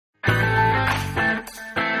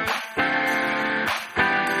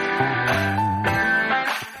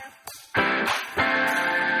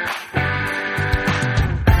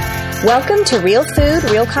Welcome to Real Food,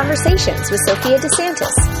 Real Conversations with Sophia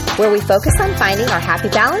DeSantis, where we focus on finding our happy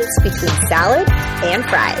balance between salad and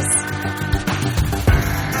fries.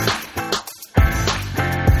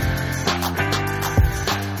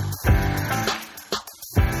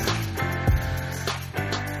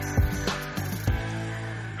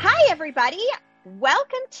 Hi, everybody.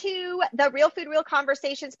 Welcome to the Real Food, Real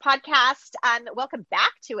Conversations podcast. Welcome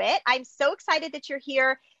back to it. I'm so excited that you're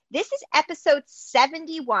here. This is episode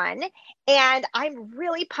 71, and I'm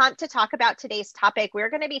really pumped to talk about today's topic. We're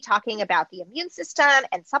going to be talking about the immune system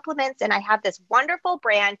and supplements, and I have this wonderful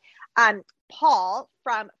brand, Paul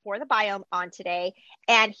from For the Biome on today,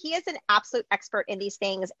 and he is an absolute expert in these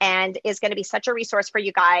things and is going to be such a resource for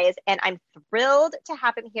you guys, and I'm thrilled to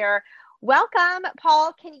have him here. Welcome,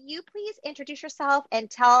 Paul. Can you please introduce yourself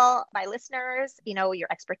and tell my listeners, your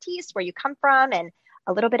expertise, where you come from, and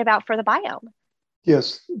a little bit about For the Biome?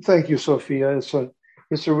 Yes, thank you, Sophia.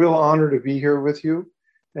 It's a real honor to be here with you,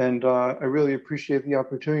 and I really appreciate the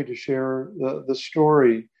opportunity to share the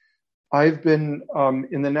story. I've been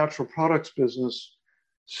in the natural products business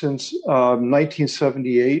since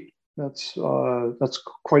 1978. That's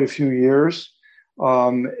quite a few years,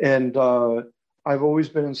 and I've always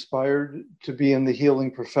been inspired to be in the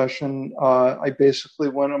healing profession. I basically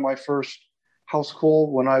went on my first house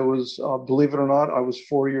call when I was, believe it or not, I was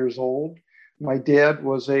 4 years old. My dad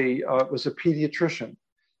was a pediatrician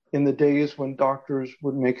in the days when doctors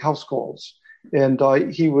would make house calls, and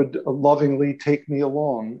he would lovingly take me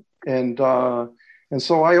along, and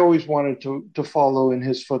so I always wanted to follow in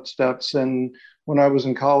his footsteps. And when I was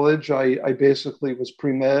in college, I basically was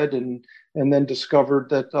pre-med, and then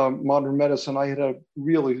discovered that modern medicine, I had a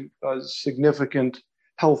really significant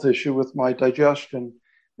health issue with my digestion,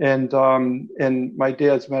 and my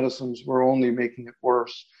dad's medicines were only making it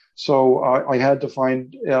worse. So I had to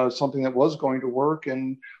find something that was going to work,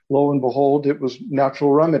 and lo and behold, it was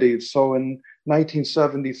natural remedies. So in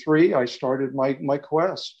 1973, I started my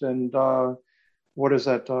quest, and what is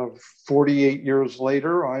that? 48 years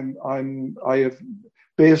later, I have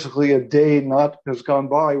basically a day not has gone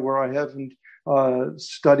by where I haven't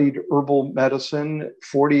studied herbal medicine.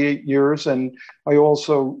 48 years, and I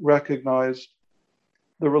also recognized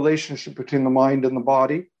the relationship between the mind and the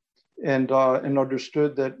body. And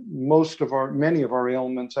understood that many of our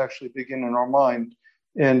ailments actually begin in our mind,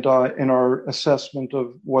 and in our assessment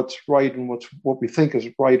of what's right and what we think is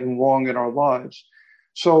right and wrong in our lives.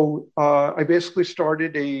 So I basically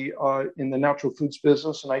started in the natural foods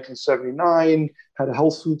business in 1979, had a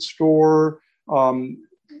health food store, and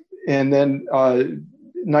then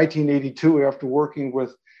 1982, after working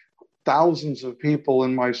with thousands of people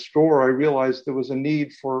in my store, I realized there was a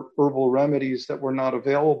need for herbal remedies that were not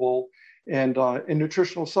available, and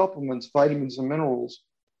nutritional supplements, vitamins and minerals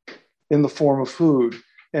in the form of food,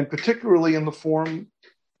 and particularly in the form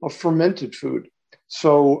of fermented food.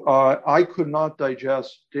 So I could not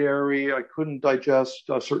digest dairy. I couldn't digest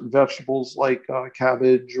certain vegetables like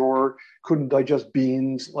cabbage, or couldn't digest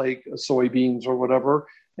beans like soybeans or whatever.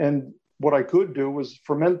 And what I could do was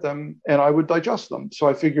ferment them, and I would digest them. So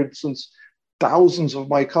I figured, since thousands of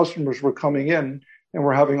my customers were coming in and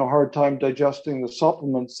were having a hard time digesting the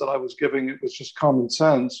supplements that I was giving, it was just common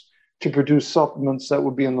sense to produce supplements that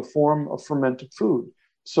would be in the form of fermented food.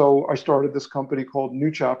 So I started this company called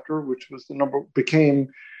New Chapter, which became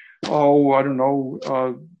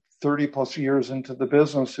 30 plus years into the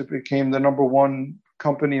business, it became the number one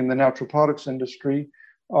company in the natural products industry.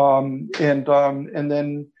 And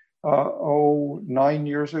then 9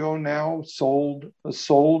 years ago now, sold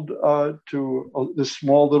to this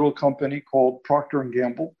small little company called Procter and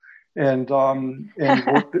Gamble, and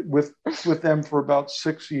worked with them for about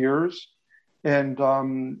 6 years, and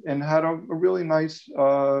had a really nice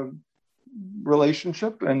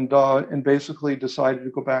relationship, and basically decided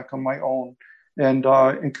to go back on my own and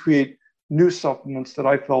create new supplements that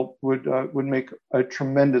I felt would make a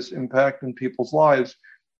tremendous impact in people's lives.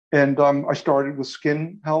 And I started with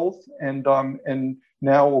skin health, and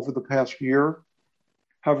now over the past year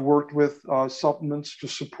have worked with supplements to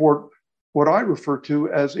support what I refer to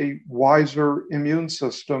as a wiser immune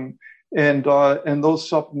system. And those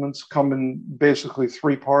supplements come in basically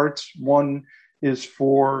three parts. One is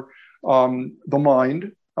for the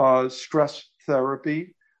mind, stress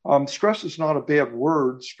therapy. Stress is not a bad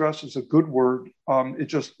word. Stress is a good word.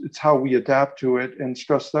 It's how we adapt to it. And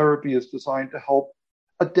stress therapy is designed to help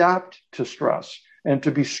adapt to stress and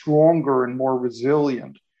to be stronger and more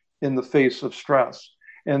resilient in the face of stress.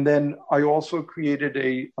 And then I also created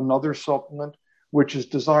another supplement, which is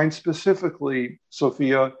designed specifically,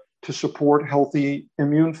 Sophia, to support healthy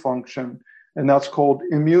immune function. And that's called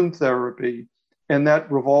immune therapy. and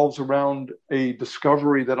that revolves around a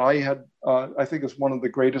discovery that I had, I think is one of the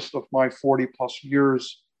greatest of my 40 plus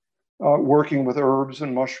years working with herbs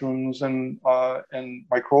and mushrooms and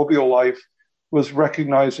microbial life, was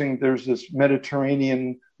recognizing there's this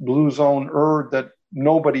Mediterranean blue zone herb that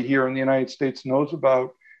nobody here in the United States knows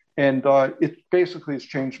about. And it basically has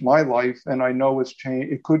changed my life. And I know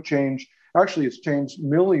it could change, actually it's changed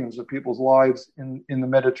millions of people's lives in the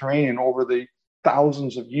Mediterranean over the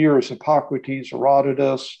thousands of years. Hippocrates,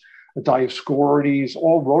 Herodotus, Dioscorides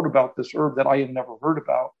all wrote about this herb that I had never heard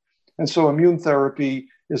about. And so immune therapy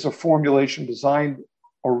is a formulation designed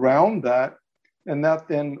around that. And that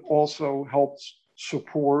then also helps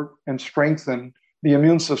support and strengthen the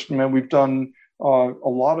immune system. And we've done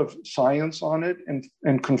a lot of science on it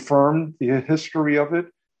and confirmed the history of it.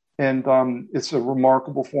 And it's a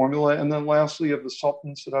remarkable formula. And then lastly, of the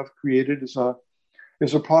supplements that I've created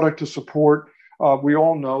is a product to support. We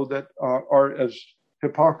all know that as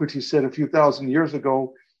Hippocrates said a few thousand years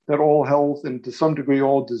ago, that all health and to some degree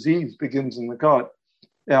all disease begins in the gut.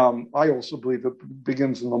 I also believe it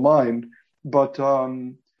begins in the mind. But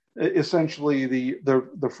essentially,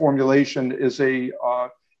 the formulation is a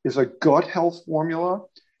gut health formula,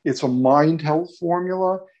 it's a mind health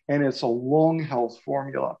formula, and it's a lung health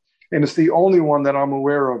formula. And it's the only one that I'm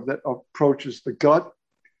aware of that approaches the gut,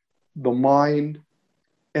 the mind,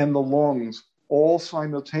 and the lungs, all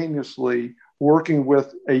simultaneously working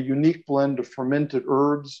with a unique blend of fermented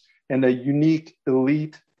herbs and a unique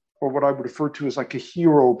elite, or what I would refer to as like a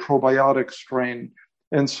hero probiotic strain.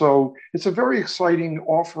 And so it's a very exciting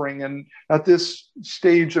offering. And at this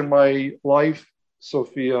stage in my life,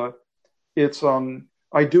 Sophia, it's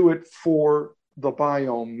I do it for the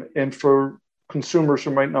biome and for consumers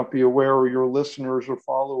who might not be aware, or your listeners or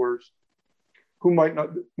followers who might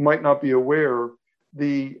not be aware,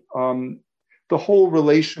 the whole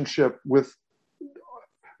relationship with,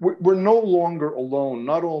 we're no longer alone.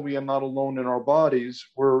 Not only are we not alone in our bodies,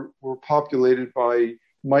 we're populated by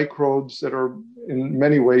microbes that are in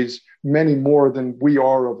many ways many more than we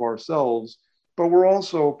are of ourselves, but we're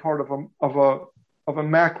also part of a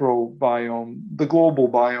macro biome, the global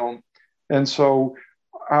biome. And so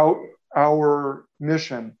our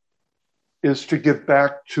mission is to give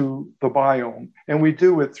back to the biome, and we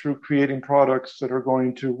do it through creating products that are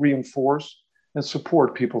going to reinforce and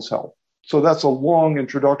support people's health. So that's a long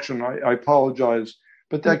introduction. I apologize,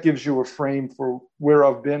 but that gives you a frame for where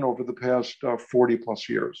I've been over the past 40 plus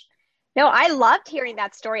years. No, I loved hearing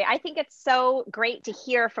that story. I think it's so great to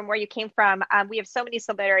hear from where you came from. We have so many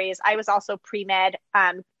similarities. I was also pre-med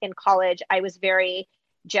in college. I was very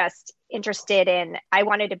just interested I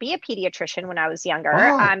wanted to be a pediatrician when I was younger.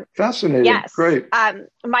 Fascinating. Yes. Great.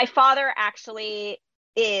 My father actually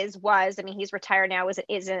he's retired now,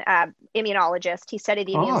 is an immunologist. He studied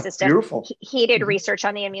the immune system. Beautiful. He did research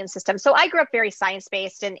on the immune system. So I grew up very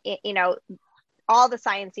science-based, and, all the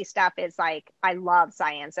sciencey stuff is like, I love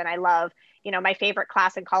science, and I love, my favorite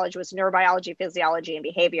class in college was neurobiology, physiology, and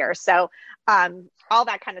behavior. So all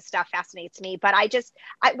that kind of stuff fascinates me. But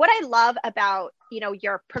what I love about,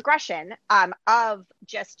 your progression of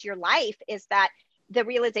just your life is that the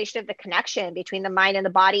realization of the connection between the mind and the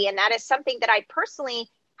body. And that is something that I personally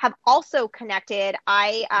have also connected.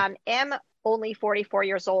 I am only 44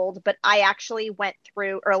 years old, but I actually went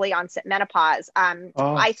through early onset menopause.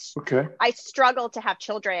 I struggled to have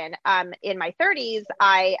children in my 30s.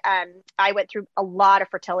 I went through a lot of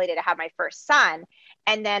fertility to have my first son.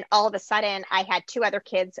 And then all of a sudden I had two other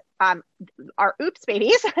kids, our oops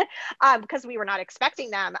babies, because we were not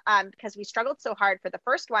expecting them, because we struggled so hard for the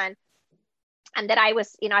first one. And then I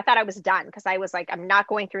was, I thought I was done, because I was like, I'm not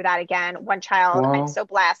going through that again. One child, wow. I'm so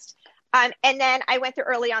blessed. And then I went through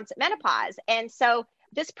early onset menopause. And so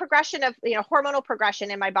this progression of, hormonal progression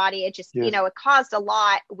in my body, it just, yes. It caused a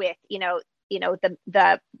lot with,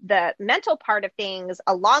 the mental part of things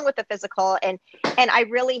along with the physical. And I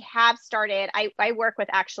really have started, I work with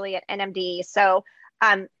actually at NMD. So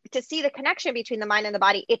to see the connection between the mind and the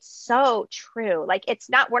body, it's so true. Like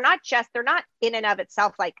they're not in and of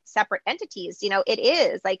itself like separate entities, it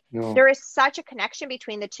is like, there is such a connection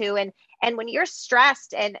between the two. And when you're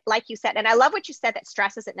stressed, and like you said, and I love what you said, that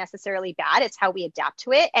stress isn't necessarily bad. It's how we adapt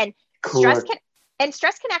to it. And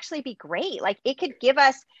stress can actually be great. Like it could give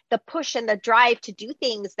us the push and the drive to do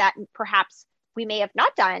things that perhaps we may have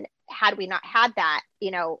not done had we not had that,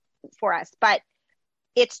 for us. But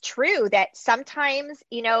it's true that sometimes,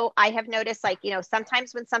 I have noticed like,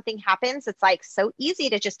 sometimes when something happens, it's like so easy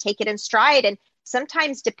to just take it in stride. And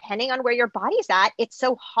sometimes depending on where your body's at, it's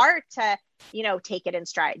so hard to, take it in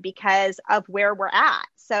stride because of where we're at.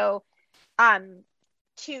 So,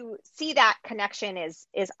 to see that connection is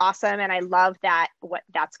awesome, and I love that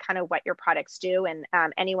that's kind of what your products do. And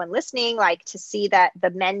anyone listening, like, to see that the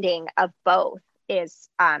mending of both is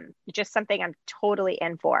just something I'm totally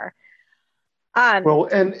in for. Well,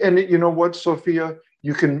 and you know what, Sophia,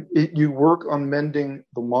 you work on mending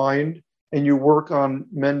the mind and you work on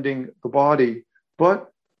mending the body,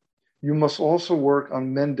 but you must also work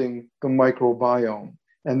on mending the microbiome,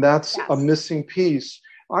 and that's a missing piece.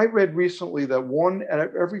 I read recently that 1 out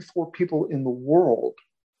of every 4 people in the world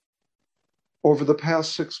over the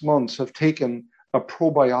past 6 months have taken a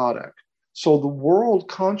probiotic. So the world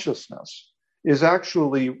consciousness is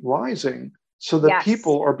actually rising, so that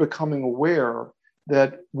people are becoming aware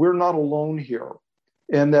that we're not alone here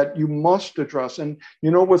and that you must address. And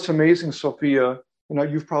you know what's amazing, Sophia,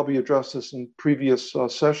 you've probably addressed this in previous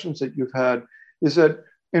sessions that you've had, is that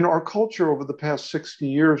in our culture over the past 60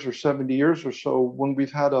 years or 70 years or so, when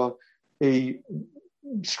we've had a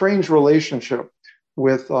strange relationship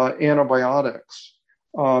with antibiotics,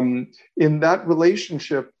 in that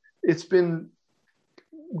relationship, it's been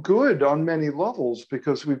good on many levels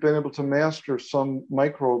because we've been able to master some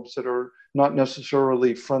microbes that are not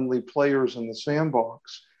necessarily friendly players in the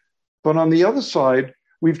sandbox. But on the other side,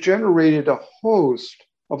 we've generated a host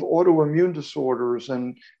of autoimmune disorders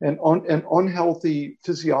and unhealthy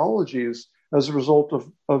physiologies as a result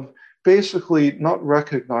of basically not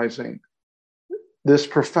recognizing this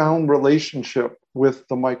profound relationship with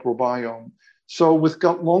the microbiome. So with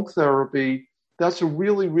gut-lung therapy, that's a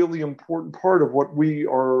really, really important part of what we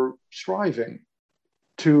are striving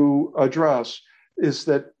to address, is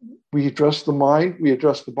that we address the mind, we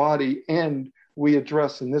address the body, and we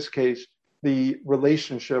address, in this case, the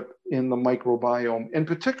relationship in the microbiome. And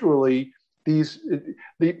particularly the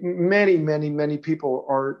many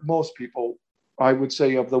people most people, I would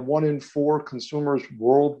say, of the 1 in 4 consumers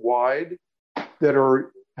worldwide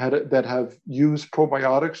that have used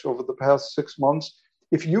probiotics over the past 6 months,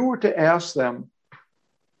 if you were to ask them,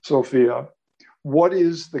 Sophia, what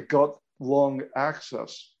is the gut-lung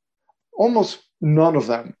axis? Almost none of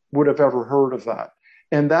them would have ever heard of that.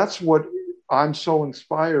 And that's what I'm so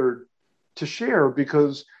inspired to share,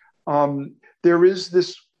 because there is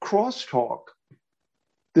this crosstalk,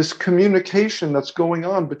 this communication that's going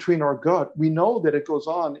on between our gut. We know that it goes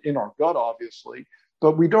on in our gut, obviously,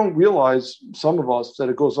 but we don't realize, some of us, that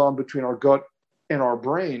it goes on between our gut and our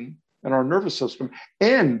brain and our nervous system.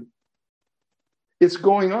 And it's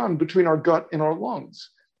going on between our gut and our lungs.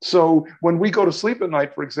 So when we go to sleep at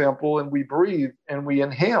night, for example, and we breathe and we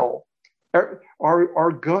inhale,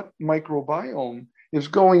 our gut microbiome is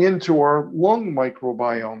going into our lung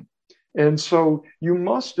microbiome. And so you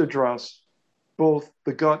must address both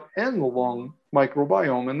the gut and the lung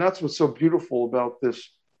microbiome. And that's what's so beautiful about this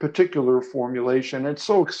particular formulation. It's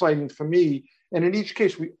so exciting for me. And in each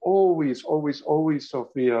case, we always,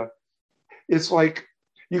 Sophia, it's like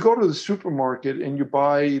you go to the supermarket and you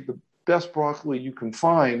buy the best broccoli you can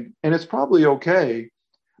find, and it's probably okay.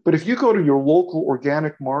 But if you go to your local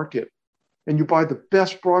organic market and you buy the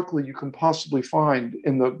best broccoli you can possibly find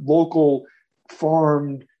in the local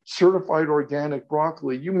farmed, certified organic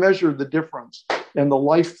broccoli, you measure the difference and the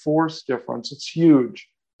life force difference. It's huge.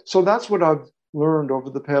 So that's what I've learned over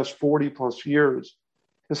the past 40 plus years,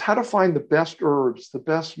 is how to find the best herbs, the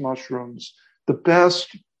best mushrooms, the best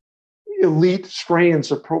elite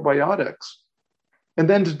strains of probiotics, and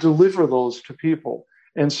then to deliver those to people.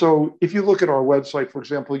 And so if you look at our website, for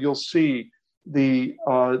example, you'll see the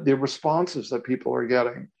responses that people are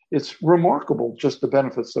getting. It's remarkable, just the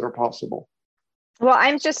benefits that are possible. Well,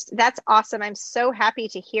 that's awesome. I'm so happy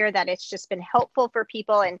to hear that it's just been helpful for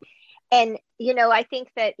people. And I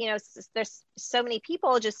think that, there's so many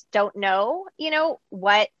people just don't know,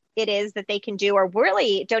 what it is that they can do, or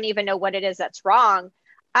really don't even know what it is that's wrong.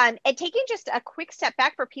 And taking just a quick step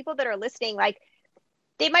back for people that are listening, like,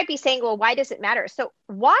 they might be saying, well, why does it matter? So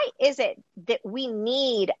why is it that we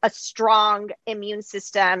need a strong immune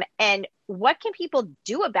system, and what can people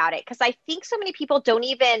do about it? Because I think so many people don't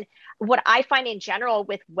even, what I find in general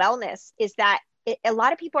with wellness is that a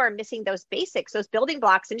lot of people are missing those basics, those building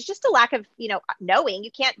blocks. And it's just a lack of, knowing.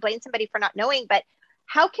 You can't blame somebody for not knowing, but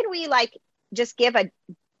how can we just give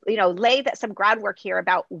lay some groundwork here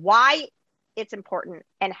about why it's important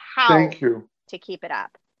and how to keep it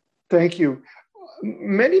up? Thank you.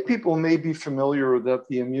 Many people may be familiar that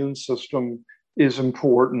the immune system is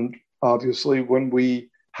important, obviously, when we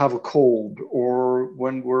have a cold or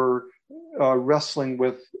when we're wrestling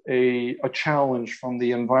with a challenge from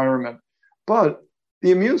the environment. But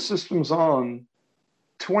the immune system's on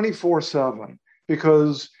 24/7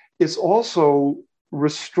 because it's also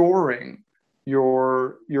restoring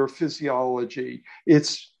your physiology.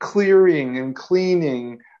 It's clearing and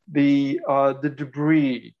cleaning the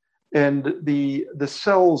debris and the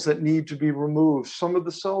cells that need to be removed, some of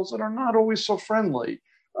the cells that are not always so friendly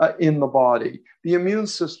in the body. The immune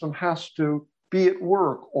system has to be at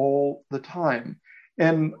work all the time.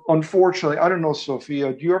 And unfortunately, I don't know,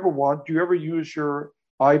 Sophia, do you ever use your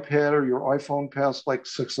iPad or your iPhone past like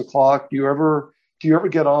 6 o'clock? Do you ever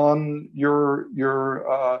get on your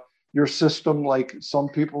system like some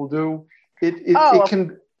people do? It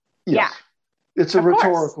can, yes. Yeah. It's a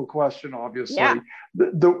rhetorical question, obviously. Yeah.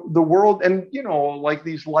 The world, and like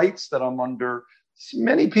these lights that I'm under,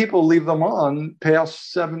 many people leave them on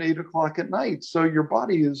past 7, 8 o'clock at night. So your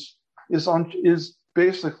body is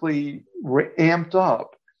basically amped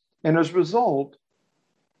up, and as a result,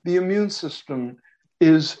 the immune system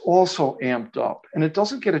is also amped up, and it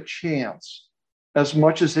doesn't get a chance as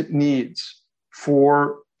much as it needs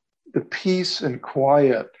for the peace and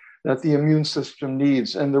quiet that the immune system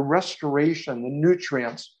needs, and the restoration, the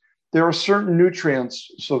nutrients. There are certain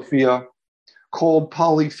nutrients, Sophia, called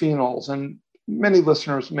polyphenols, and many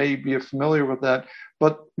listeners may be familiar with that,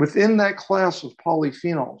 but within that class of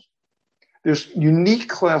polyphenols, there's a unique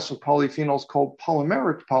class of polyphenols called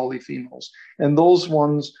polymeric polyphenols, and those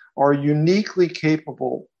ones are uniquely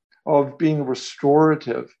capable of being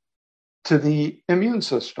restorative to the immune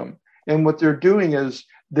system. And what they're doing is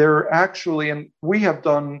they're actually, and we've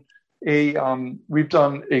done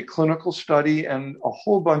a clinical study and a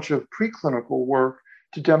whole bunch of preclinical work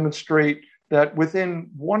to demonstrate that within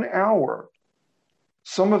 1 hour,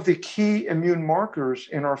 some of the key immune markers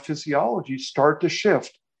in our physiology start to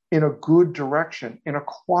shift in a good direction, in a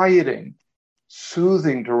quieting,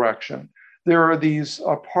 soothing direction. There are these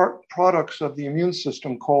products of the immune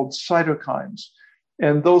system called cytokines,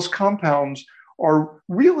 and those compounds are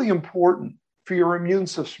really important for your immune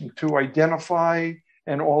system to identify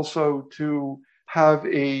and also to have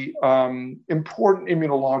a important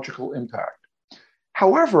immunological impact.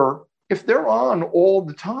 However, if they're on all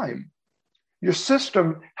the time, your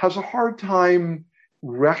system has a hard time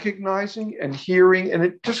recognizing and hearing, and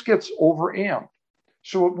it just gets overamped.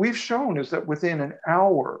 So what we've shown is that within an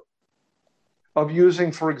hour of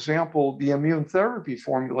using, for example, the immune therapy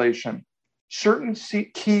formulation, certain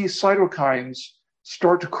key cytokines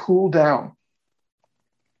start to cool down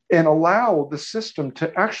and allow the system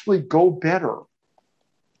to actually go better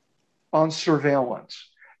on surveillance.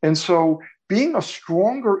 And so being a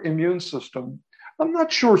stronger immune system, I'm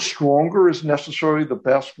not sure stronger is necessarily the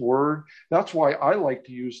best word. That's why I like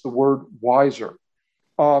to use the word wiser.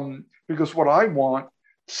 Because what I want,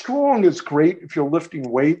 strong is great if you're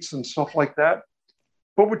lifting weights and stuff like that.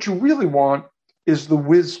 But what you really want is the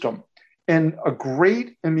wisdom. And a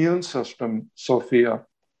great immune system, Sophia,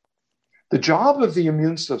 the job of the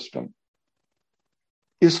immune system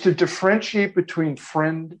is to differentiate between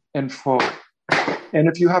friend and foe. And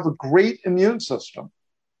if you have a great immune system,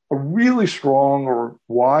 a really strong or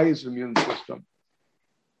wise immune system,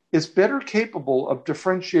 it's better capable of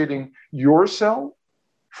differentiating your cell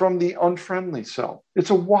from the unfriendly cell. It's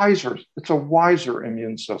a wiser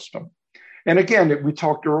immune system. And again, we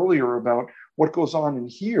talked earlier about what goes on in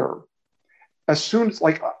here. As soon as,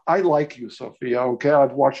 I like you, Sophia, okay?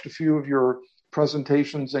 I've watched a few of your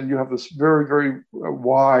presentations, and you have this very, very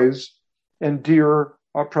wise and dear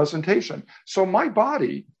presentation. So my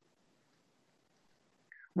body,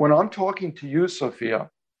 when I'm talking to you, Sophia,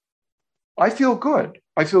 I feel good.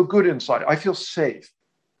 I feel good inside. I feel safe.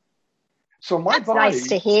 So That's nice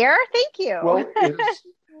to hear. Thank you. Well,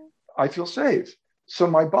 I feel safe. So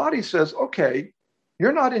my body says, okay,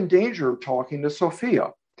 you're not in danger of talking to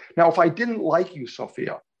Sophia. Now, if I didn't like you,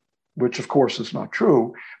 Sophia, which of course is not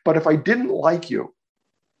true, but if I didn't like you,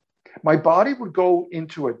 my body would go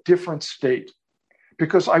into a different state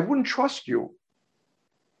because I wouldn't trust you.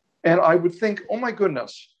 And I would think, oh my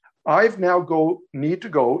goodness, I've now need to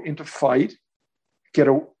go into fight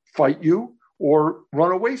you or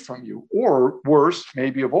run away from you. Or worse,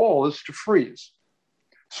 maybe of all, is to freeze.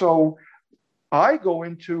 So I go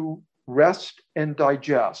into rest and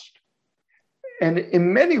digest. And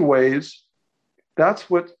in many ways, that's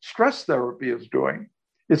what stress therapy is doing.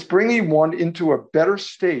 It's bringing one into a better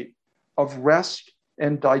state of rest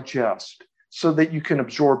and digest so that you can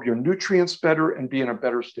absorb your nutrients better and be in a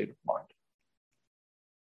better state of mind.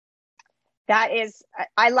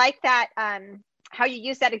 I like that, how you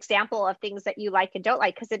use that example of things that you like and don't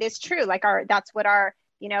like, because it is true. That's what our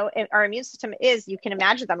immune system is. You can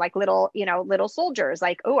imagine them like little soldiers,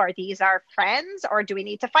 like, oh, are these our friends or do we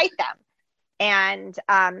need to fight them? And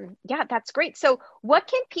yeah, that's great. So what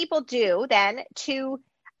can people do then to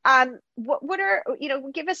what are,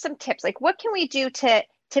 give us some tips. Like, what can we do to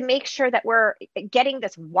make sure that we're getting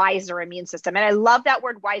this wiser immune system? And I love that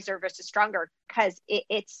word wiser versus stronger, because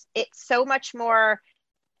it's so much more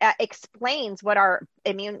explains what our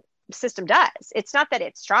immune system does. It's not that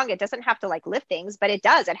it's strong. It doesn't have to like lift things, but it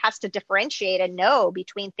does. It has to differentiate and know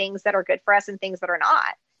between things that are good for us and things that are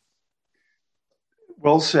not.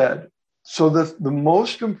 Well said. So the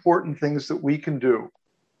most important things that we can do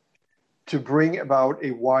to bring about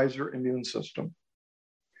a wiser immune system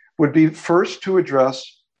would be first to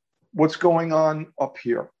address what's going on up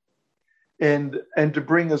here, and to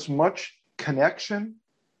bring as much connection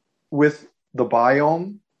with the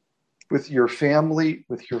biome, with your family,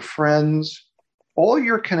 with your friends, all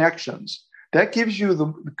your connections. That gives you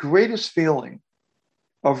the greatest feeling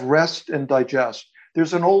of rest and digest.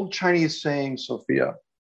 There's an old Chinese saying, Sophia,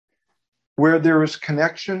 where there is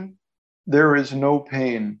connection, there is no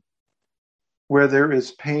pain. Where there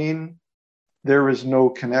is pain, there is no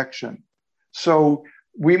connection. So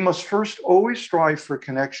we must first always strive for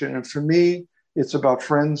connection. And for me, it's about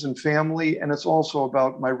friends and family, and it's also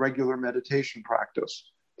about my regular meditation practice.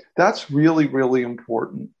 That's really, really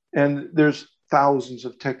important. And there's thousands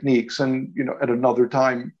of techniques. And, at another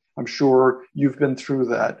time, I'm sure you've been through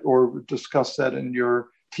that or discussed that in your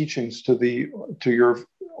teachings to your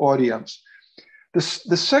audience. The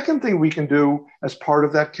second thing we can do as part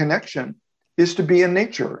of that connection is to be in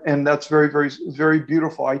nature. And that's very, very, very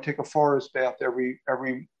beautiful. I take a forest bath every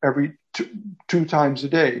two times a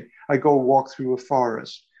day. I go walk through a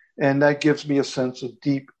forest, and that gives me a sense of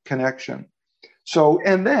deep connection. So,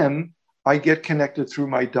 and then I get connected through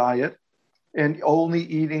my diet and only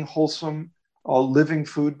eating wholesome, living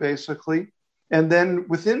food, basically. And then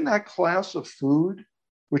within that class of food,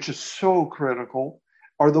 which is so critical,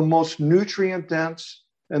 are the most nutrient dense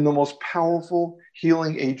and the most powerful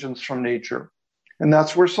healing agents from nature. And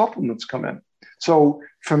that's where supplements come in. So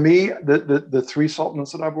for me, the three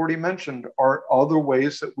supplements that I've already mentioned are other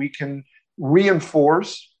ways that we can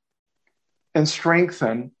reinforce and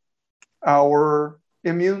strengthen our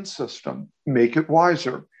immune system, make it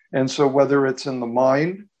wiser. And so whether it's in the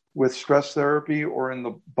mind with stress therapy, or in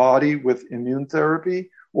the body with immune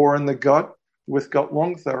therapy, or in the gut with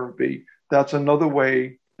gut-lung therapy, that's another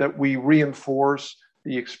way that we reinforce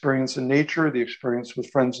the experience in nature, the experience with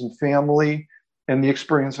friends and family, and the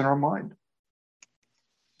experience in our mind.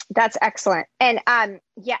 That's excellent. And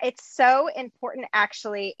it's so important,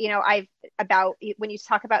 actually, when you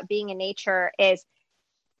talk about being in nature, is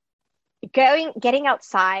getting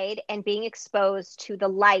outside and being exposed to the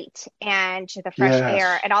light and to the fresh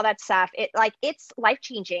air and all that stuff. It's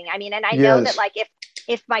life-changing. I mean, and I know that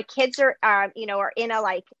if my kids are, are in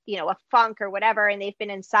a funk or whatever, and they've been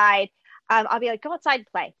inside, I'll be like, go outside and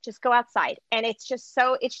play, just go outside. And it's just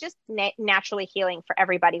naturally healing for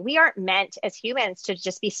everybody. We aren't meant as humans to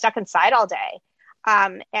just be stuck inside all day.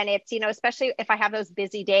 And it's, especially if I have those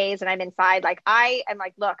busy days and I'm inside, like I am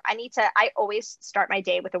like, look, I always start my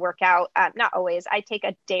day with a workout. Not always, I take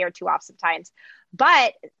a day or two off sometimes,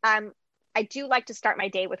 but, I do like to start my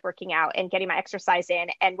day with working out and getting my exercise in.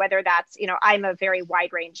 And whether that's, I'm a very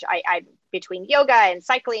wide range. I'm between yoga and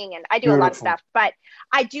cycling, and I do a lot of stuff, but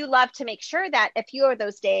I do love to make sure that a few of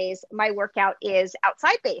those days my workout is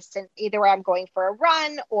outside based, and either I'm going for a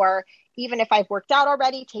run, or even if I've worked out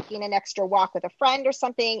already, taking an extra walk with a friend or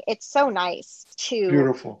something. It's so nice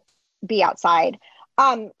to be outside.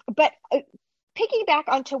 But piggyback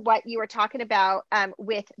onto what you were talking about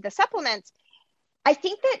with the supplements, I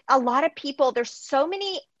think that a lot of people, there's so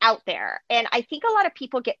many out there, and I think a lot of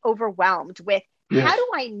people get overwhelmed with how do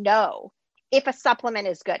I know if a supplement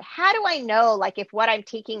is good? How do I know, like, if what I'm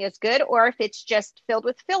taking is good, or if it's just filled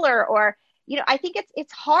with filler? Or, I think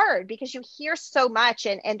it's hard because you hear so much,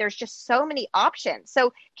 and there's just so many options.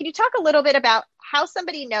 So can you talk a little bit about how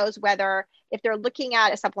somebody knows whether, if they're looking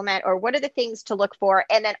at a supplement, or what are the things to look for?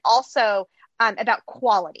 And then also about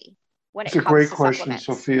quality. It's a great question,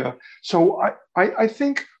 Sophia. So I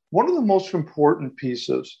think one of the most important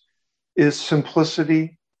pieces is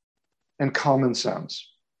simplicity and common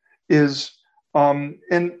sense.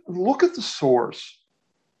 And look at the source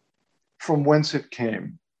from whence it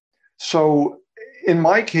came. So in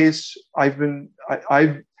my case,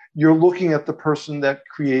 you're looking at the person that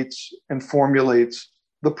creates and formulates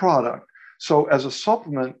the product. So as a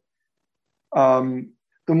supplement, the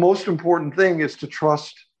most important thing is to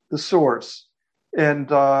trust the source, and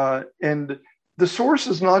the source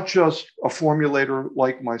is not just a formulator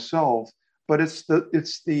like myself, but it's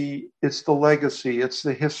the legacy, it's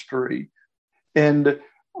the history, and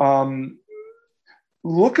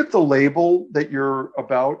look at the label that you're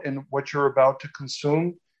about and what you're about to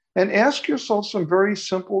consume. and ask yourself some very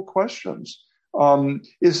simple questions.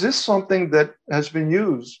 Is this something that has been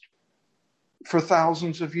used for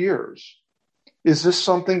thousands of years? Is this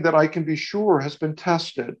something that I can be sure has been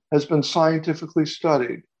tested, has been scientifically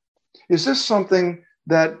studied? Is this something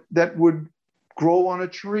that would grow on a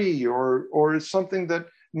tree, or is something that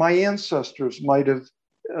my ancestors might have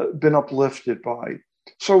been uplifted by?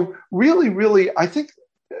 So really, I think,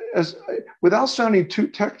 as without sounding too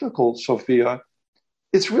technical, Sophia,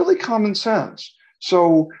 it's really common sense.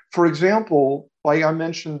 So, for example, like I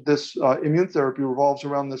mentioned, this immune therapy revolves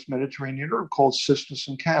around this Mediterranean herb called Cistus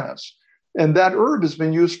canis, and that herb has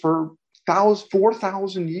been used for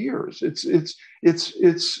 4,000 years.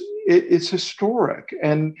 It's historic,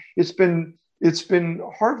 and it's been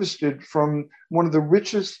harvested from one of the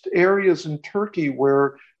richest areas in Turkey,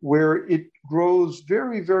 where it grows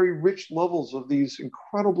very, very rich levels of these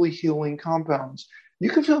incredibly healing compounds.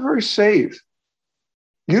 You can feel very safe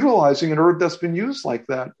utilizing an herb that's been used like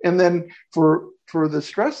that. And then for the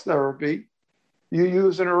stress therapy, you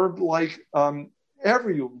use an herb like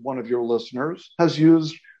every one of your listeners has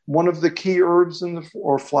used one of the key herbs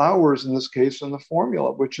or flowers in this case in the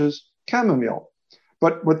formula, which is chamomile.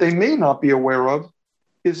 But what they may not be aware of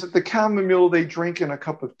is that the chamomile they drink in a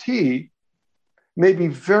cup of tea may be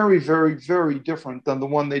very, very, very different than the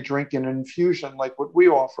one they drink in an infusion like what we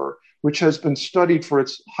offer, which has been studied for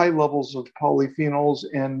its high levels of polyphenols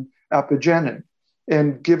and apigenin,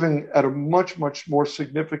 and given at a much, much more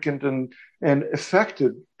significant and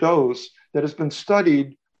effective dose that has been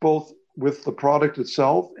studied both with the product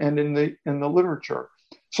itself and in the literature.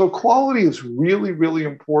 So quality is really, really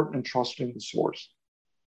important in trusting the source.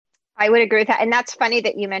 I would agree with that. And that's funny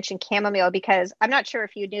that you mentioned chamomile, because I'm not sure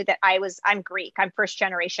if you knew that I'm Greek. I'm first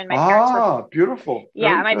generation. My parents were beautiful.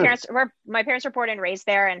 Yeah, my parents were born and raised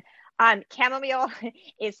there. And chamomile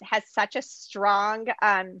has such a strong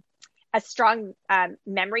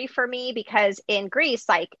memory for me, because in Greece,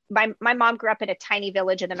 like my mom grew up in a tiny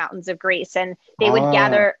village in the mountains of Greece, and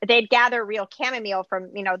they'd gather real chamomile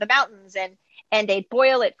from, the mountains, and they'd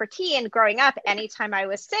boil it for tea. And growing up, anytime I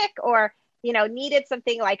was sick or needed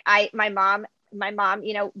something, like my mom,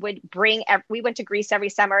 would bring, we went to Greece every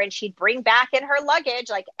summer, and she'd bring back in her luggage,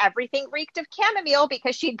 like everything reeked of chamomile,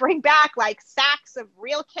 because she'd bring back like sacks of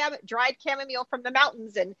real dried chamomile from the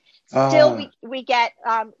mountains. And still we get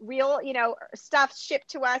real, stuff shipped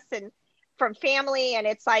to us and from family. And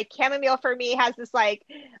it's like chamomile for me has this like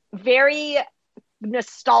very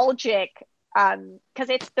nostalgic, because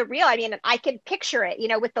it's the real, I can picture it,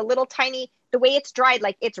 with the little tiny, the way it's dried,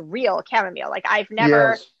 like it's real chamomile. Like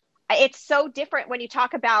it's so different when you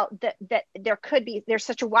talk about that there's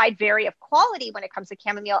such a wide variety of quality when it comes to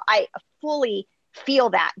chamomile. I fully feel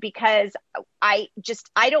that, because I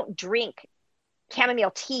don't drink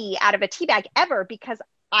chamomile tea out of a tea bag ever, because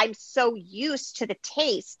I'm so used to the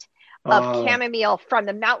taste of chamomile from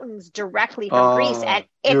the mountains directly from Greece. And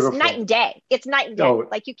it's beautiful. Night and day. It's night and day.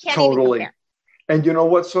 Like you can't even compare. And you know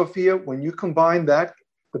what, Sophia, when you combine that,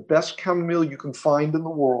 the best chamomile you can find in the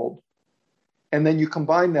world, and then you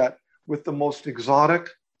combine that with the most exotic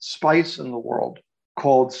spice in the world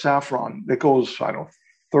called saffron that goes,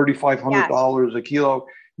 $3,500 a kilo.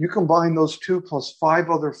 You combine those two plus 5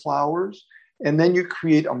 other flowers, and then you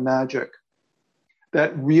create a magic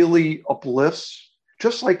that really uplifts.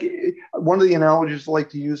 Just like one of the analogies I like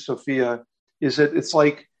to use, Sophia, is that it's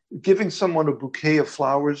like giving someone a bouquet of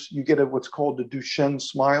flowers. You get what's called a Duchenne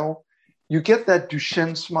smile. You get that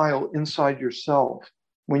Duchenne smile inside yourself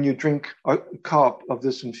when you drink a cup of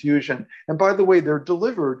this infusion. And by the way, they're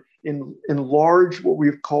delivered in large, what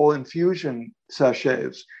we call infusion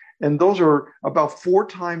sachets. And those are about 4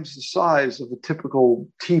 times the size of a typical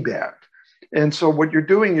tea bag. And so what you're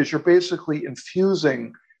doing is you're basically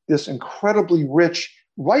infusing this incredibly rich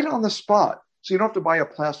right on the spot. So you don't have to buy a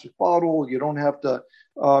plastic bottle. You don't have to,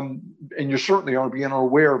 and you certainly aren't being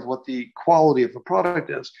aware of what the quality of the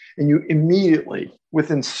product is. And you immediately,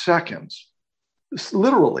 within seconds,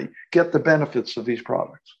 literally get the benefits of these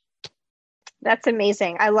products. That's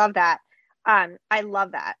amazing. I love that.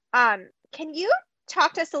 Can you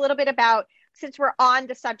talk to us a little bit about, since we're on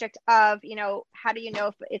the subject of, how do you know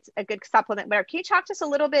if it's a good supplement, whatever, can you talk to us a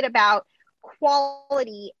little bit about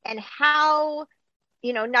quality and how,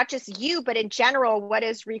 not just you, but in general, what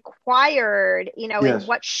is required, and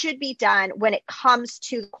what should be done when it comes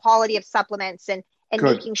to quality of supplements and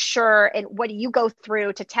making sure, and what do you go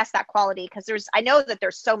through to test that quality? Because I know that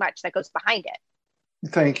there's so much that goes behind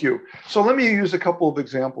it. Thank you. So let me use a couple of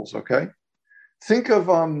examples. Okay.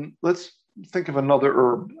 Let's think of another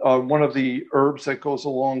herb. One of the herbs that goes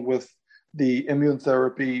along with the immune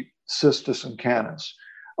therapy, Cistus canis.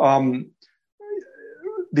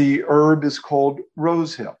 the herb is called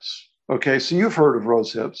rose hips. Okay, so you've heard of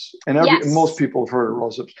rose hips, and Yes. most people have heard of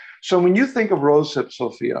rose hips. So when you think of rose hips,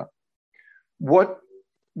 Sophia, what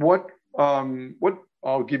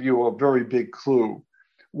I'll give you a very big clue.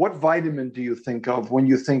 What vitamin do you think of when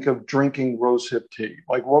you think of drinking rosehip tea?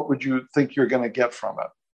 Like, what would you think you're going to get from it?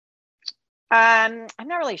 I'm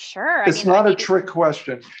not really sure. It's not a trick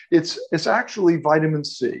question. It's actually vitamin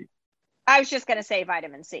C. I was just going to say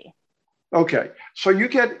vitamin C. Okay, so you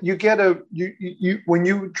when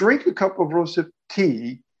you drink a cup of rosehip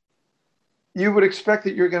tea, you would expect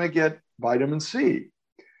that you're going to get vitamin C.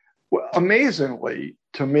 Well, amazingly,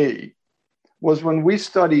 to me, was when we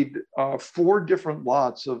studied 4 different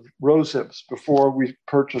lots of rosehips before we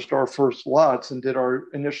purchased our first lots and did our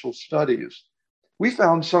initial studies. We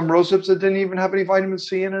found some rosehips that didn't even have any vitamin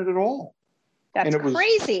C in it at all. That's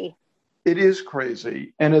crazy. It is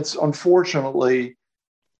crazy. And it's unfortunately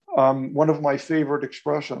one of my favorite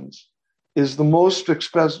expressions is the most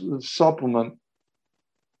expensive supplement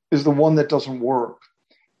is the one that doesn't work.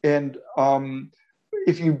 And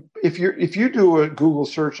if you do a Google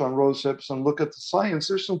search on rosehips and look at the science,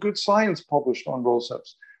 there's some good science published on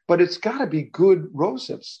rosehips, but it's got to be good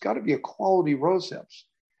rosehips. It's got to be a quality rosehips.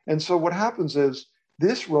 And so what happens is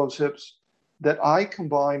this rosehips that I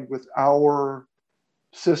combined with our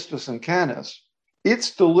Cistus and Canis,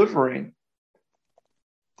 it's delivering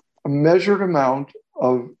a measured amount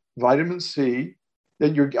of vitamin C,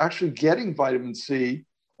 that you're actually getting vitamin C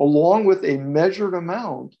along with a measured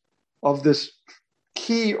amount of this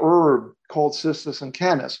key herb called Cistus and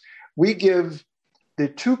Canis. We give the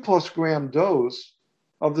 2+ gram dose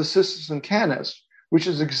of the Cistus and Canis, which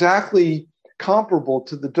is exactly comparable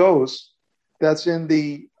to the dose that's in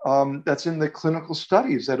the clinical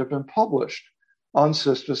studies that have been published on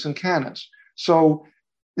Cistus and Canis. So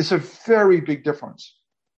it's a very big difference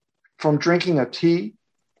from drinking a tea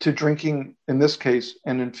to drinking, in this case,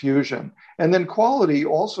 an infusion. And then quality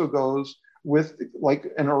also goes with,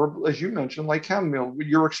 like an herb, as you mentioned, like chamomile.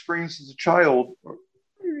 Your experience as a child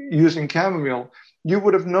using chamomile, you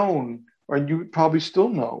would have known, or you probably still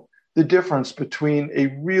know, the difference between a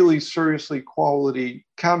really seriously quality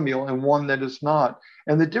chamomile and one that is not.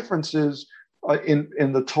 And the difference is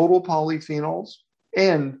in the total polyphenols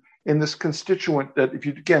and in this constituent that if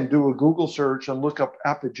you, again, do a Google search and look up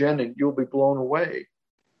apigenin, you'll be blown away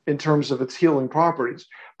in terms of its healing properties.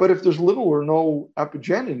 But if there's little or no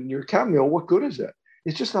apigenin in your chamomile, what good is it?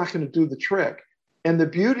 It's just not going to do the trick. And the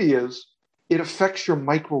beauty is it affects your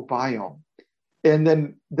microbiome. And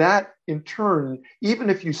then that, in turn, even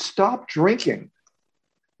if you stop drinking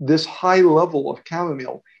this high level of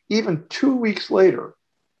chamomile, even 2 weeks later,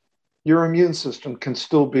 your immune system can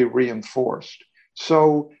still be reinforced.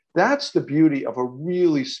 So that's the beauty of a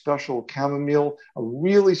really special chamomile,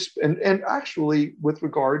 and actually with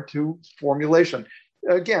regard to formulation.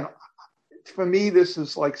 Again, for me, this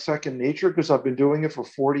is like second nature because I've been doing it for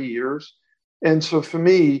 40 years. And so for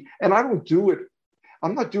me, and I don't do it,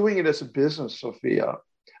 I'm not doing it as a business, Sophia.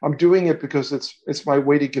 I'm doing it because it's my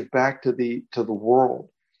way to give back to the world.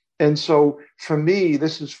 And so for me,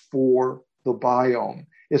 this is for the biome.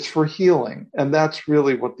 It's for healing. And that's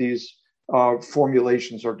really what these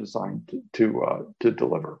formulations are designed to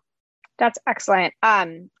deliver. That's excellent.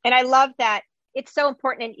 And I love that it's so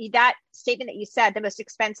important. And that statement that you said, the most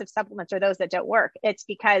expensive supplements are those that don't work. It's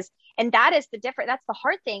because, and that is the difference. That's the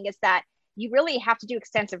hard thing, is that you really have to do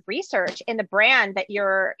extensive research in the brand that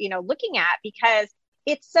you're, looking at, because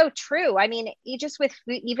it's so true. I mean, you just with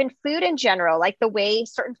food, even food in general, like the way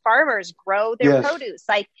certain farmers grow their produce,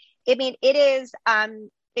 like, I mean, it is,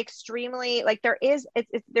 extremely, like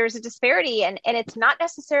there's a disparity, and it's not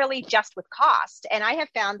necessarily just with cost. And I have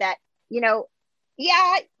found that,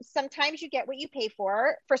 sometimes you get what you pay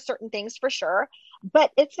for certain things, for sure,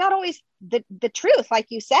 but it's not always the truth. Like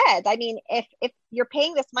you said, I mean, if you're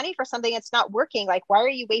paying this money for something that's not working, like, why are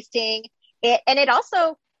you wasting it? And it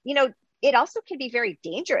also, it also can be very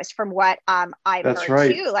dangerous from what I've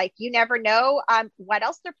heard too. Like, you never know what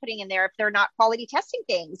else they're putting in there if they're not quality testing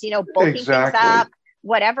things, bulking things up,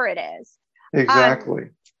 whatever it is. Exactly.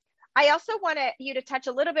 I also want you to touch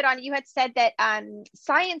a little bit on, you had said that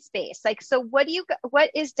science-based, like, so what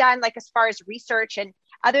is done, like, as far as research, and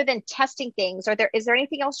other than testing things, is there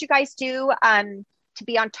anything else you guys do to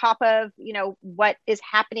be on top of, what is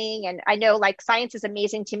happening? And I know, like, science is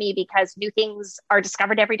amazing to me because new things are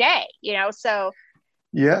discovered every day, so.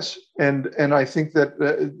 Yes. And I think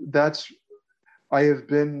that I have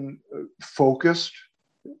been focused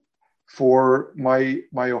for my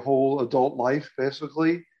whole adult life,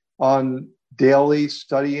 basically, on daily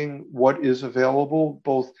studying what is available,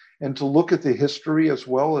 and to look at the history as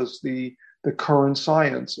well as the the current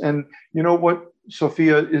science. And you know what,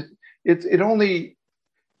 Sophia, it only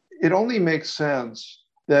makes sense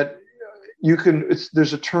that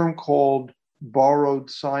there's a term called borrowed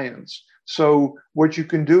science. So what you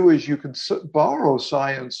can do is you can borrow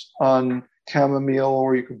science on chamomile,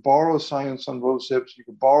 or you could borrow science on rose hips, you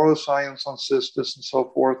could borrow science on cistus and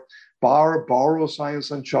so forth, borrow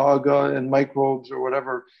science on chaga and microbes or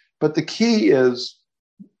whatever. But the key is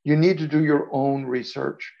you need to do your own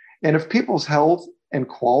research. And if people's health and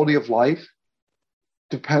quality of life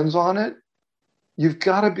depends on it, you've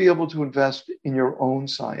got to be able to invest in your own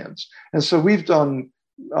science. And so we've done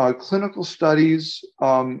clinical studies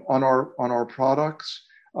on our products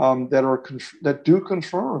that do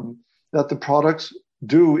confirm that the products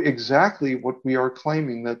do exactly what we are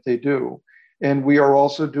claiming that they do. And we are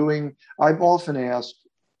also doing, I'm often asked,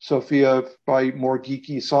 Sophia, by more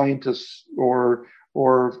geeky scientists or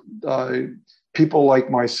people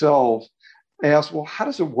like myself, ask, well, how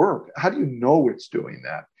does it work? How do you know it's doing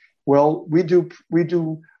that? Well, we do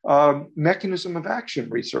mechanism of action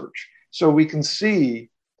research, so we can see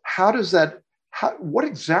what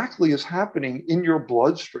exactly is happening in your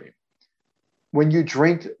bloodstream when you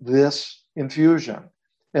drink this infusion.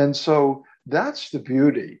 And so that's the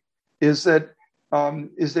beauty, is that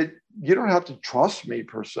you don't have to trust me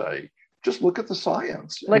per se. Just look at the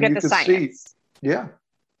science. Look at the science. Yeah.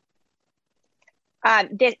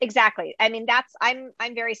 Exactly. I mean,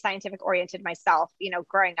 I'm very scientific oriented myself,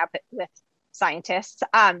 growing up with scientists.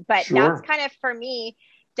 But sure. That's kind of, for me,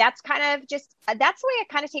 that's kind of just, that's the way I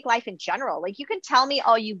kind of take life in general. Like, you can tell me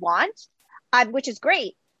all you want, which is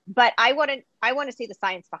great, but I want to see the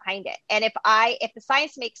science behind it. And if the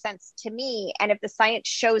science makes sense to me, and if the science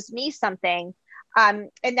shows me something,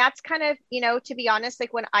 and that's kind of, to be honest,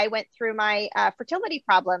 like when I went through my fertility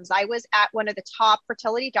problems, I was at one of the top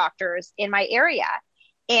fertility doctors in my area.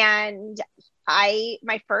 And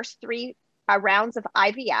my first 3 rounds of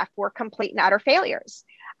IVF were complete and utter failures.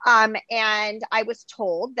 And I was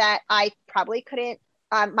told that I probably couldn't,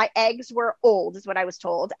 my eggs were old, is what I was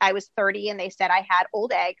told. I was 30 and they said I had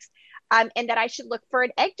old eggs, and that I should look for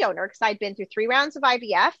an egg donor because I'd been through 3 rounds of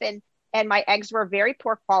IVF, and my eggs were very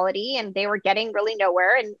poor quality and they were getting really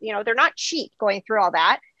nowhere. And, they're not cheap going through all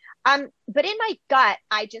that. But in my gut,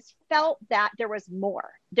 I just felt that there was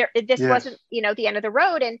more there. This wasn't, the end of the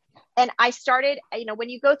road. And I started, when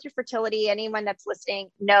you go through fertility, anyone that's listening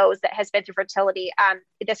knows that has been through fertility,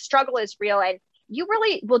 the struggle is real, and you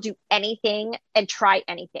really will do anything and try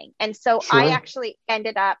anything. And so sure. I actually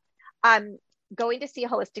ended up, going to see a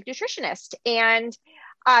holistic nutritionist, and,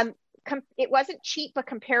 it wasn't cheap, but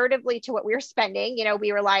comparatively to what we were spending,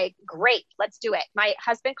 we were like, great, let's do it. My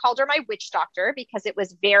husband called her my witch doctor because it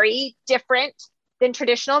was very different than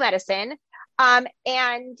traditional medicine.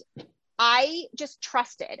 And I just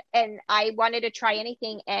trusted, and I wanted to try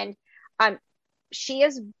anything. And she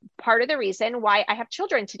is part of the reason why I have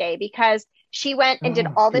children today, because she went and did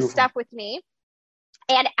all this stuff with me.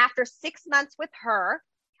 And after 6 months with her,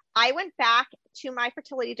 I went back to my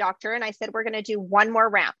fertility doctor and I said, we're going to do one more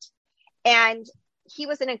round. And he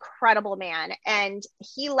was an incredible man. And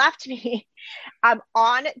he left me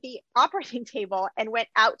on the operating table and went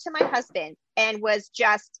out to my husband and was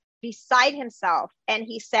just beside himself. And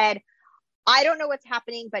he said, I don't know what's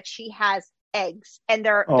happening, but she has eggs. And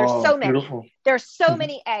there's so many. Beautiful. There's so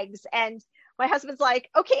many eggs. And my husband's like,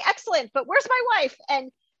 okay, excellent. But where's my wife?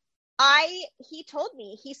 And he told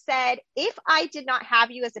me, he said, if I did not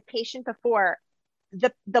have you as a patient before,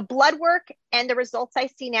 the blood work and the results I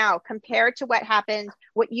see now compared to what happened,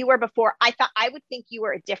 what you were before, I would think you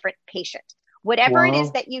were a different patient. Whatever it is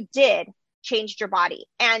that you did changed your body.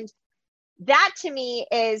 And that to me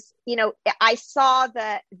is, I saw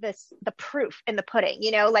the proof in the pudding,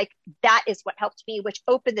 like that is what helped me, which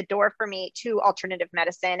opened the door for me to alternative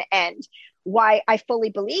medicine, and why I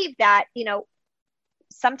fully believe that,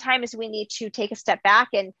 sometimes we need to take a step back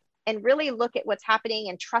and really look at what's happening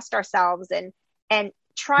and trust ourselves and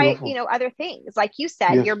try, beautiful. Other things. Like you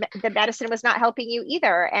said, yes. The medicine was not helping you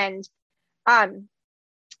either. And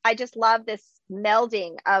I just love this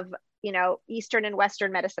melding of, Eastern and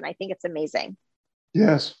Western medicine. I think it's amazing.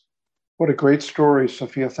 Yes. What a great story,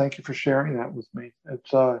 Sophia. Thank you for sharing that with me.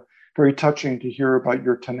 It's very touching to hear about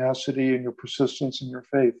your tenacity and your persistence and your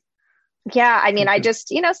faith. Yeah. I mean, I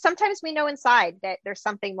just, sometimes we know inside that there's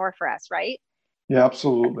something more for us, right? Yeah,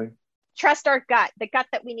 absolutely. Trust our gut, the gut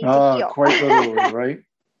that we need to heal. Quite literally, right?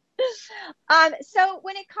 So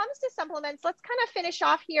when it comes to supplements, let's kind of finish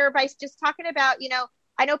off here by just talking about,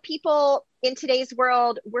 I know people in today's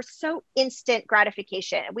world, we're so instant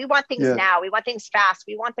gratification. We want things now. We want things fast.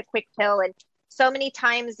 We want the quick pill. And so many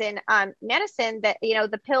times in medicine that,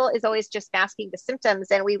 the pill is always just masking the symptoms,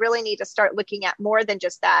 and we really need to start looking at more than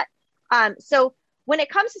just that. So when it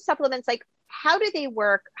comes to supplements, like, how do they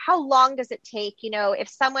work? How long does it take? If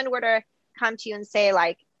someone were to come to you and say,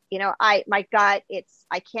 like, my gut,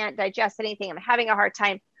 I can't digest anything, I'm having a hard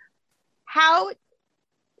time.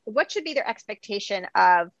 What should be their expectation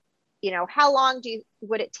of, how long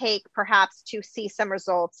would it take perhaps to see some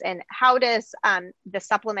results, and how does the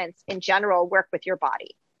supplements in general work with your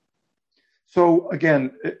body? So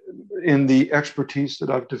again, in the expertise that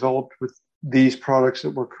I've developed with these products that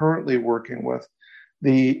we're currently working with,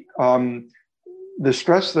 the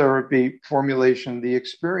stress therapy formulation, the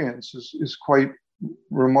experience is quite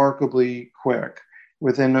remarkably quick.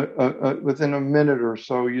 Within a minute or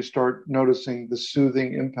so, you start noticing the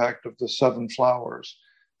soothing impact of the 7 flowers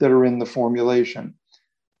that are in the formulation.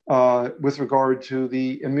 With regard to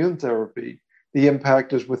the immune therapy, the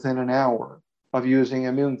impact is within an hour of using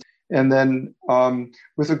immune. And then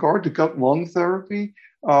with regard to gut-lung therapy,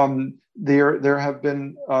 there have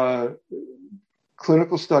been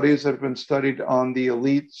clinical studies that have been studied on the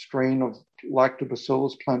elite strain of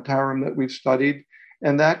Lactobacillus plantarum that we've studied,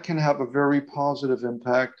 and that can have a very positive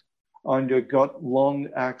impact on your gut-lung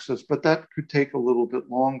axis, but that could take a little bit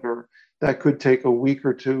longer. That could take a week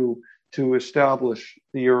or two to establish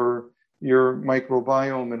your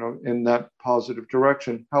microbiome in that positive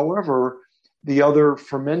direction. However, the other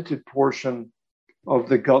fermented portion of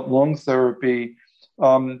the gut-lung therapy,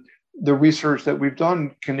 the research that we've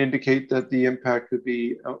done can indicate that the impact could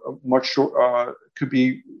be could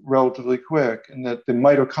be relatively quick, and that the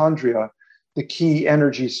mitochondria, the key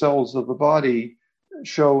energy cells of the body,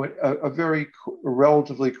 show a very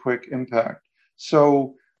relatively quick impact.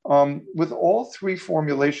 So with all 3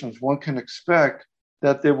 formulations, one can expect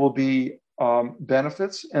that there will be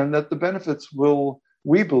benefits, and that the benefits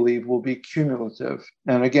we believe will be cumulative.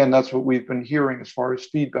 And again, that's what we've been hearing as far as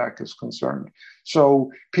feedback is concerned.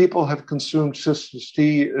 So people have consumed Cistus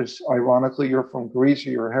tea, ironically, you're from Greece, or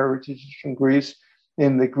your heritage is from Greece.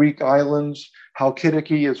 In the Greek islands,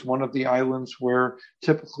 Halkidiki is one of the islands where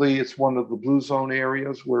typically it's one of the blue zone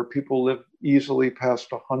areas where people live easily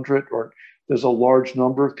past 100, or there's a large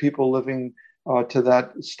number of people living to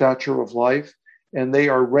that stature of life, and they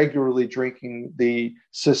are regularly drinking the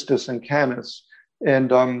Cistus and Canis.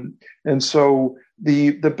 And so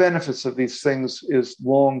the benefits of these things is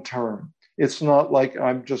long term. It's not like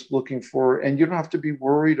I'm just looking for, and you don't have to be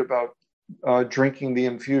worried about drinking the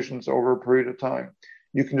infusions over a period of time.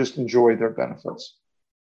 You can just enjoy their benefits.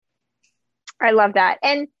 I love that.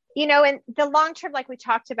 And, in the long term, like we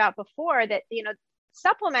talked about before, that,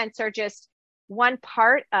 supplements are just one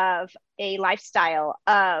part of a lifestyle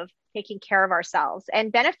of taking care of ourselves,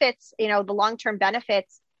 and benefits, the long-term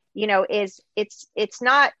benefits, it's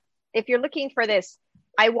not, if you're looking for this,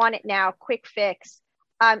 I want it now, quick fix.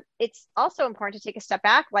 It's also important to take a step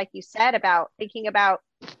back, like you said, about thinking about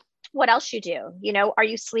what else you do. Are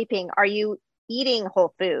you sleeping? Are you eating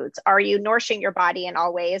whole foods? Are you nourishing your body in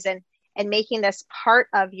all ways, and making this part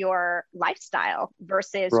of your lifestyle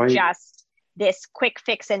versus right. just this quick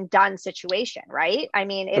fix and done situation, right? I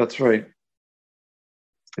mean, that's right.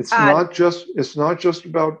 It's not just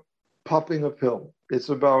about popping a pill. It's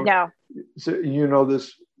about,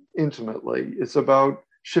 this intimately. It's about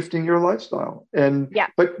shifting your lifestyle. And yeah.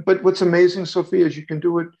 But what's amazing, Sophia, is you can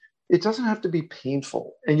do it. It doesn't have to be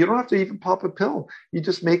painful, and you don't have to even pop a pill. You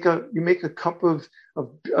just make a cup of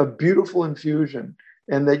a beautiful infusion,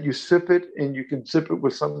 and that you sip it, and you can sip it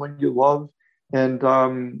with someone you love, and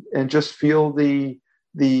just feel the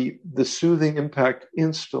soothing impact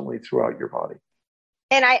instantly throughout your body.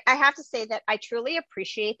 And I have to say that I truly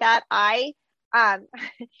appreciate that. I,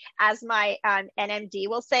 as my NMD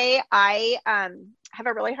will say, I have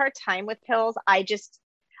a really hard time with pills.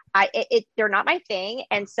 They're not my thing.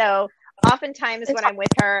 And so oftentimes when I'm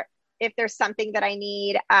with her, if there's something that I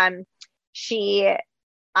need, I'm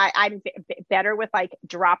better with like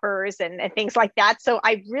droppers and things like that. So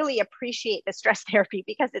I really appreciate the stress therapy,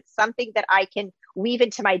 because it's something that I can weave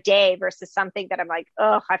into my day versus something that I'm like,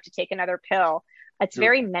 oh, I have to take another pill. It's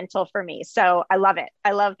very mental for me. So I love it.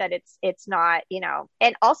 I love that it's not,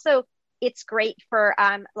 and also it's great for,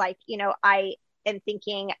 I am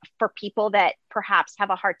thinking for people that perhaps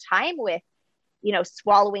have a hard time with,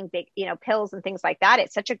 swallowing big, pills and things like that.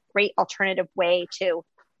 It's such a great alternative way to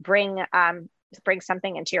bring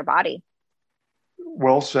something into your body.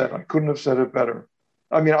 Well said. I couldn't have said it better.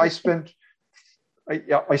 I mean, I spent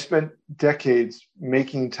decades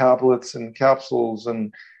making tablets and capsules,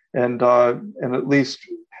 and at least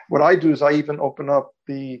what I do is I even open up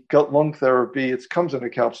the gut-lung therapy. It comes in a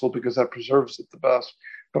capsule because that preserves it the best.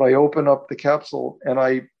 but I open up the capsule and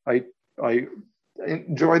I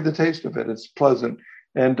enjoyed the taste of it. It's pleasant,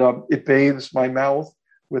 and it bathes my mouth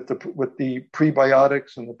with the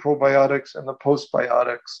prebiotics and the probiotics and the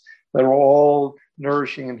postbiotics that are all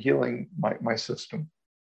nourishing and healing my system.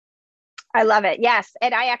 I love it. Yes.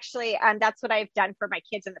 And I actually, that's what I've done for my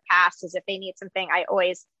kids in the past is if they need something, I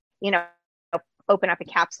always, open up a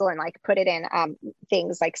capsule and like put it in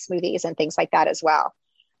things like smoothies and things like that as well.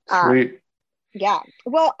 Sweet. Yeah.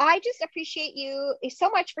 Well, I just appreciate you so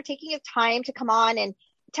much for taking the time to come on and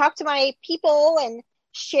talk to my people and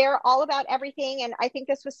share all about everything. And I think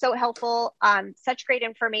this was so helpful. Such great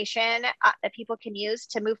information that people can use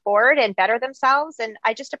to move forward and better themselves. And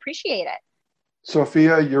I just appreciate it.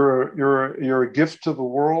 Sophia, you're a gift to the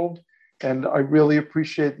world. And I really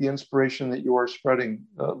appreciate the inspiration that you are spreading.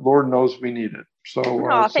 Lord knows we need it.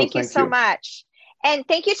 So, thank you so much. And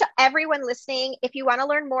thank you to everyone listening. If you want to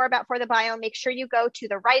learn more about For the Biome, make sure you go to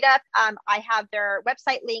the write-up. I have their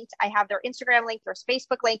website linked. I have their Instagram link, their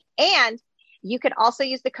Facebook link, and you can also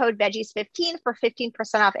use the code VEGGIES15 for 15%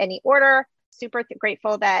 off any order. Super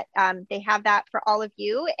grateful that they have that for all of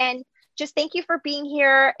you. And just thank you for being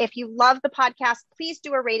here. If you love the podcast, please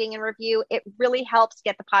do a rating and review. It really helps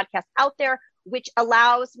get the podcast out there, which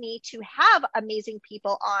allows me to have amazing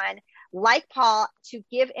people on like Paul to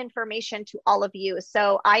give information to all of you.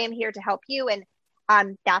 So I am here to help you.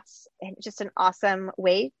 And that's just an awesome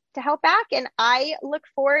way to help back. And I look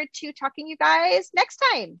forward to talking to you guys next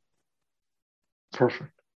time.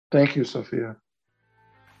 Perfect. Thank you, Sophia.